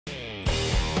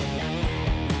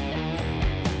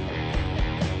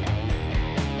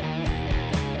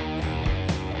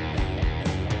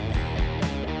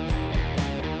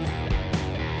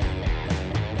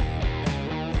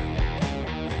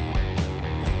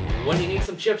When you need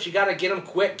some chips, you gotta get them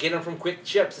quick. Get them from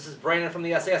QuickChips. This is Brandon from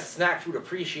the sAs Snack Food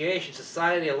Appreciation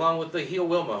Society, along with the heel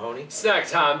Will Mahoney. Snack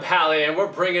time, Pally, and we're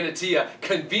bringing it to you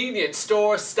convenience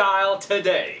store style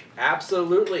today.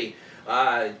 Absolutely.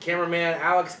 Cameraman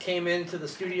Alex came into the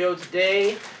studio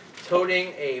today,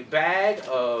 toting a bag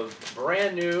of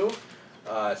brand new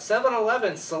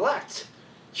 7-Eleven Select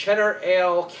Cheddar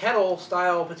Ale Kettle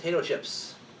style potato chips.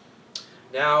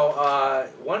 Now,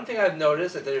 one thing I've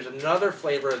noticed that there's another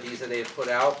flavor of these that they've put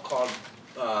out called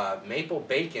maple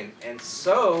bacon, and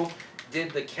so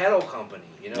did the Kettle company.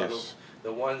 You know, yes.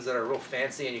 the ones that are real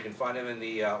fancy, and you can find them in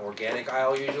the organic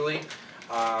aisle usually.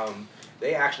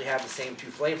 They actually have the same two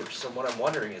flavors. So what I'm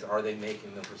wondering is, are they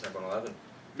making them for 7-Eleven?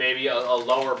 Maybe a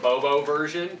lower Bobo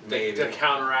version Maybe. to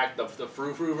counteract the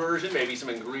frou-frou version. Maybe some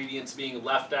ingredients being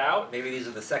left out. Maybe these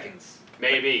are the seconds.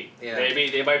 Maybe. Yeah.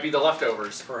 Maybe they might be the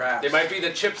leftovers. Perhaps. They might be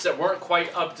the chips that weren't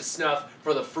quite up to snuff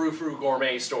for the frou-frou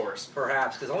gourmet stores.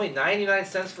 Perhaps, because only 99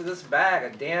 cents for this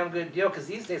bag, a damn good deal. Because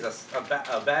these days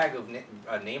a bag of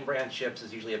name brand chips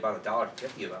is usually about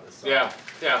 $1.50 about this size. Yeah,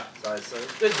 yeah. So it's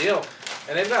a good deal.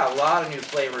 And they've got a lot of new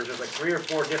flavors. There's like 3 or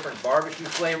 4 different barbecue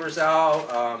flavors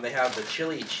out. They have the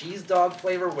chili cheese dog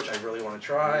flavor, which I really want to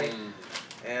try.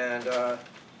 And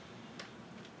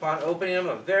upon opening them,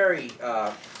 a very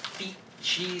feet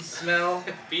cheese smell.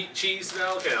 Feet cheese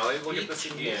smell? Okay, now let me look at this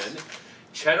cheese. again.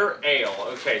 Cheddar ale.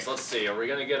 Okay, so let's see. Are we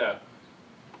going to get a...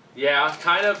 Yeah,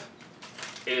 kind of.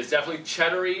 It is definitely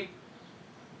cheddary.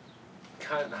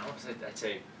 Kind of, how was it? I'd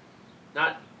say...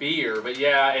 Not beer, but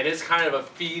yeah, it is kind of a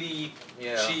feety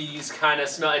cheese kind of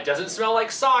smell. It doesn't smell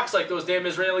like socks like those damn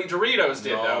Israeli Doritos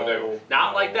did, though.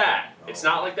 Not like that. No. It's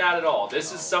not like that at all.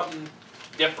 This is something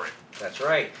different. That's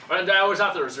right. And I was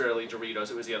not the Israeli Doritos.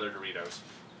 It was the other Doritos.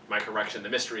 My correction, the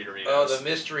mystery Doritos. Oh, the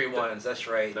mystery ones. That's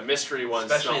right. The mystery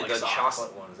ones Especially smell like the socks.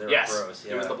 chocolate ones. They were gross.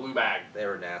 Yeah. It was the blue bag. They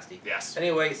were nasty. Yes.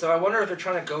 Anyway, so I wonder if they're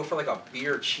trying to go for like a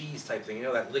beer cheese type thing. You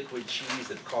know that liquid cheese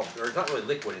that's called, or it's not really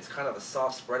liquid. It's kind of a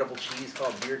soft spreadable cheese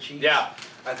called beer cheese. Yeah.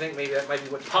 I think maybe that might be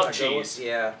what they're Pub trying to go cheese. with.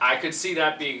 Yeah. I could see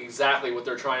that being exactly what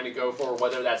they're trying to go for.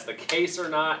 Whether that's the case or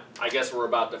not, I guess we're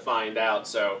about to find out.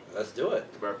 So Let's do it.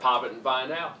 we're pop it and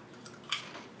find out.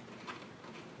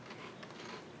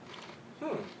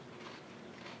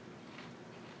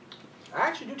 I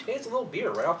actually do taste a little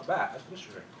beer right off the bat. That's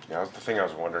interesting. Yeah, that's the thing I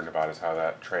was wondering about is how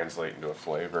that translates into a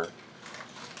flavor.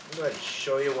 I'm going to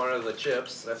show you one of the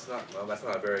chips. That's not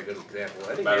a very good example.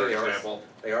 I think Better maybe example.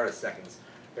 They are the seconds.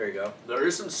 There you go. There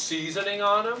is some seasoning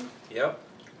on them. Yep.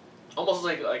 Almost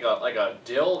like a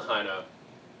dill kind of,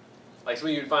 like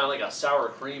something you'd find like a sour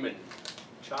cream and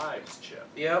chives chip.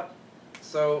 Yep.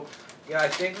 So, yeah, I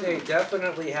think they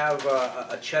definitely have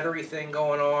a cheddary thing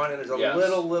going on, and there's a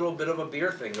little bit of a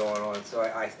beer thing going on. So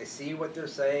I see what they're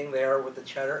saying there with the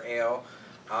cheddar ale.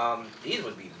 These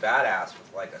would be badass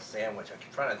with like a sandwich. I'm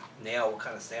trying to nail what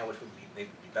kind of sandwich would be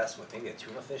best with. Maybe a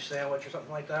tuna fish sandwich or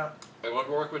something like that. It would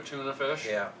work with tuna fish.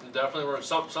 Yeah. Definitely work.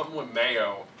 Something with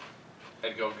mayo.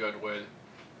 It'd go good with.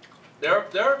 They're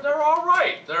all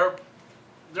right.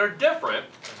 They're different.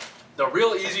 They're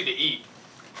real easy to eat.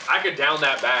 I could down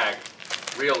that bag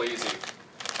real easy.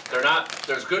 They're not.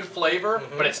 There's good flavor,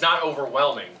 but it's not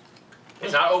overwhelming.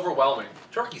 It's not overwhelming.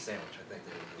 Turkey sandwich, I think.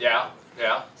 Yeah.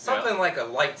 Yeah. Something like a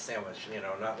light sandwich, you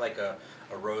know, not like a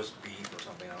roast beef or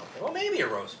something else. Well, maybe a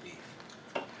roast beef.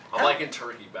 I'm liking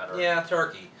turkey better. Yeah,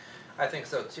 turkey. I think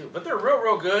so too. But they're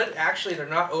real good. Actually, they're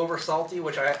not over salty,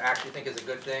 which I actually think is a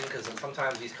good thing, because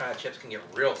sometimes these kind of chips can get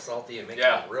real salty and make you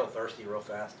real thirsty real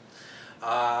fast.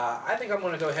 I think I'm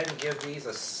going to go ahead and give these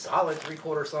a solid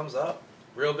 3/4 thumbs up.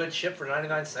 Real good chip for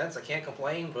 99 cents. I can't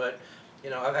complain, but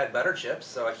you know, I've had better chips,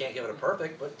 so I can't give it a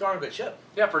perfect, but darn good chip.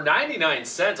 Yeah, for 99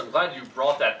 cents, I'm glad you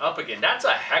brought that up again. That's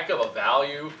a heck of a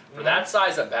value for that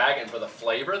size of bag and for the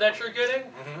flavor that you're getting.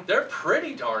 They're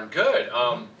pretty darn good.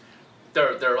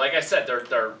 They're like I said,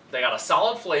 they got a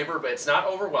solid flavor, but it's not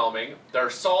overwhelming. They're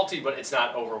salty, but it's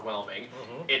not overwhelming.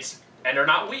 And they're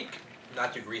not weak.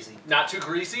 Not too greasy. Not too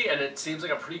greasy, and it seems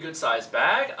like a pretty good sized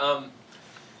bag.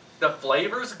 The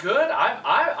flavor's good.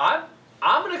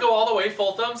 I'm going to go all the way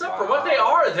full thumbs up for what they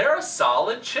are. They're a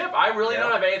solid chip. I really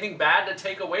don't have anything bad to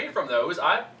take away from those.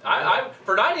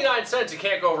 For 99 cents, you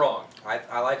can't go wrong.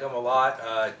 I like them a lot.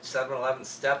 7-Eleven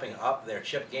stepping up their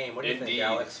chip game. What do you think,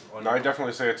 Alex? No, I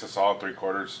definitely say it's a solid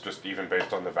 3/4, just even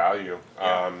based on the value.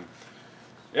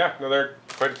 Yeah, no, they're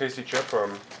quite a tasty chip.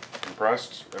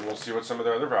 Impressed, and we'll see what some of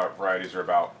the other varieties are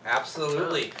about.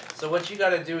 Absolutely. So what you got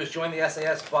to do is join the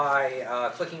sAs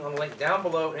by clicking on the link down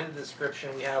below in the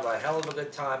description. We have a hell of a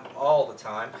good time all the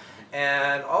time.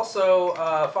 And also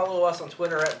follow us on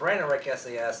Twitter at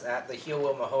BrandonRickSAS, at the heel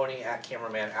Will Mahoney, at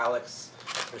cameraman Alex.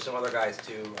 There's some other guys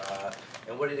too.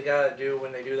 And what do they gotta do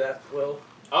when they do that, Will?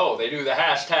 Oh, they do the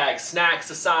hashtag Snack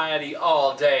Society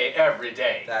all day, every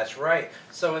day. That's right.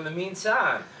 So in the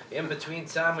meantime, in between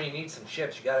time when you need some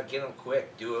chips, you gotta get them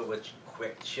quick. Do it with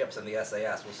QuickChips and the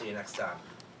sAs. We'll see you next time.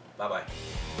 Bye-bye.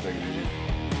 Take it easy.